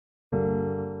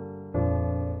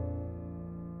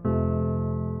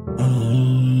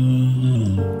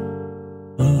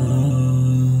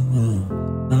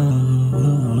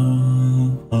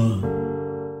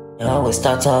It always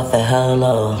starts off at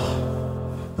hello,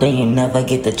 then you never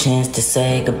get the chance to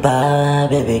say goodbye.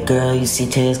 Baby girl, you see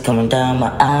tears coming down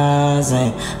my eyes,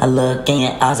 and I look in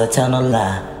your eyes, I tell no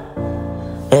lie.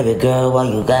 Baby girl, why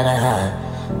you gotta hide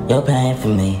your pain for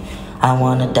me? I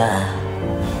wanna die.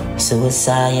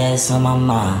 Suicide, yeah, it's on my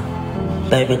mind.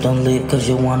 Baby, don't leave, cause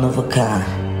you're one of a kind.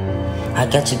 I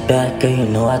got your back, girl, you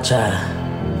know I try.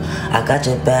 I got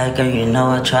your back, girl, you know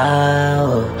I try.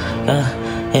 Oh,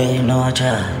 yeah, you know I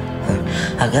try.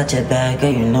 I got your back,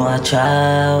 girl, you know I try.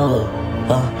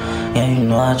 Oh, yeah, you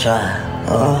know I try.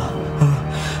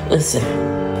 Listen,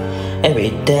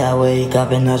 every day I wake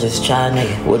up and I just try,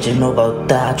 nigga. What you know about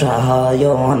that? I try hard, you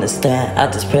don't understand.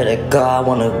 I just pray to God, I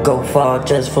wanna go far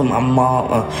just for my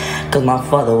mom. Cause my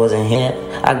father wasn't here.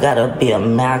 I gotta be a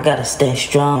man, I gotta stay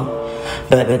strong.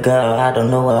 Baby girl, I don't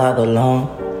know where I belong.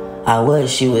 I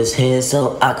wish you was here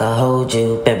so I could hold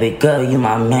you. Baby girl, you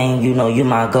my main, you know you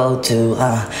my go-to.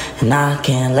 And I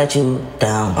can't let you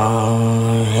down.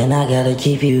 And I gotta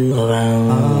keep you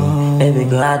around. Baby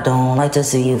girl, I don't like to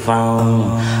see you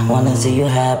frown. Wanna see you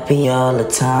happy all the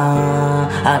time.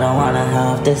 I don't wanna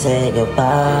have to say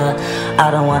goodbye.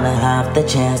 I don't wanna have the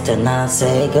chance to not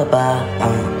say goodbye.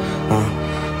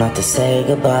 Not to say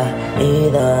goodbye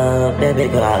either. Baby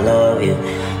girl, I love you.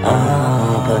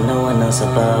 But no one else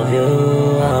above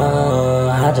you.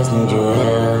 I just need you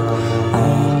here.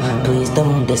 Please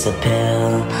don't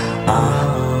disappear.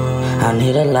 I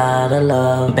need a lot of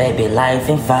love. Baby, life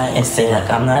and fight and say like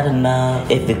I'm not enough.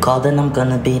 If you call, then I'm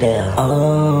gonna be there.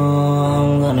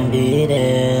 I'm gonna be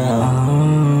there.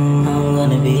 I'm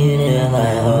gonna be there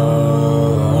like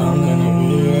I'm gonna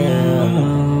be there.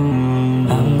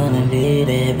 I'm gonna be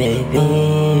there, baby.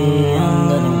 I'm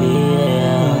gonna be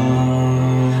there.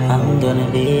 I'm gonna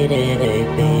be there,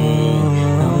 baby.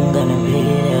 I'm gonna be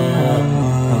there.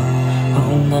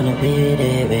 I'm gonna be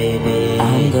there, baby.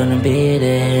 I'm gonna be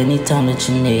there anytime that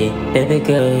you need. Baby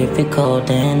girl, if you call,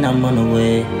 then I'm on the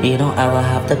way. You don't ever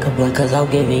have to complain, cause I'll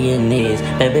give you your needs.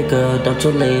 Baby girl, don't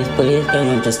you leave, please, girl,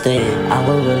 you just stay. I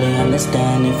will really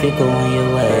understand if you go on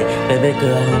your way. Baby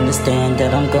girl, understand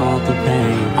that I'm going through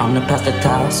pain. I'm the pastor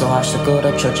type, so I should go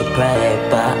to church and pray.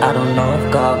 But I don't know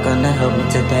if God gonna help me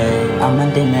today. I'm a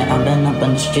demon, I've been up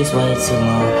in the streets way too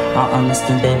long. I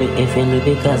understand, baby, if you leave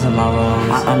because of my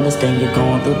wrongs. I understand you're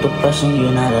going through depression,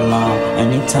 you're not alone.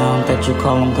 Anytime that you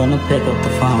call, I'm gonna pick up the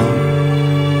phone.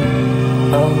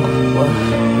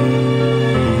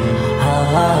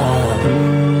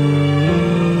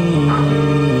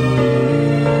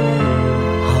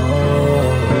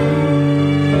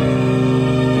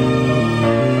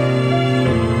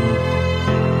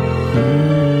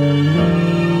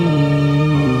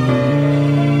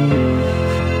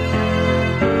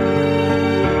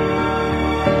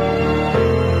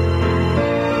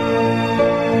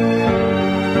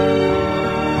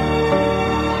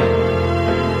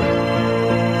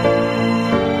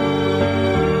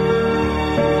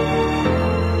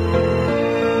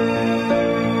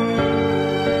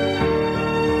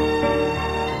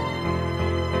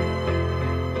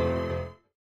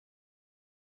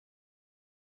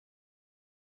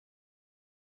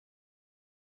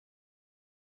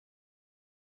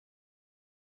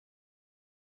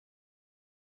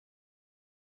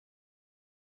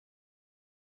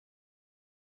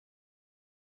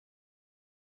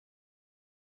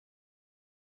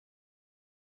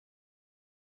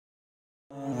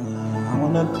 I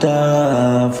wanna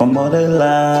die from all they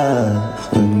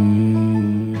lies.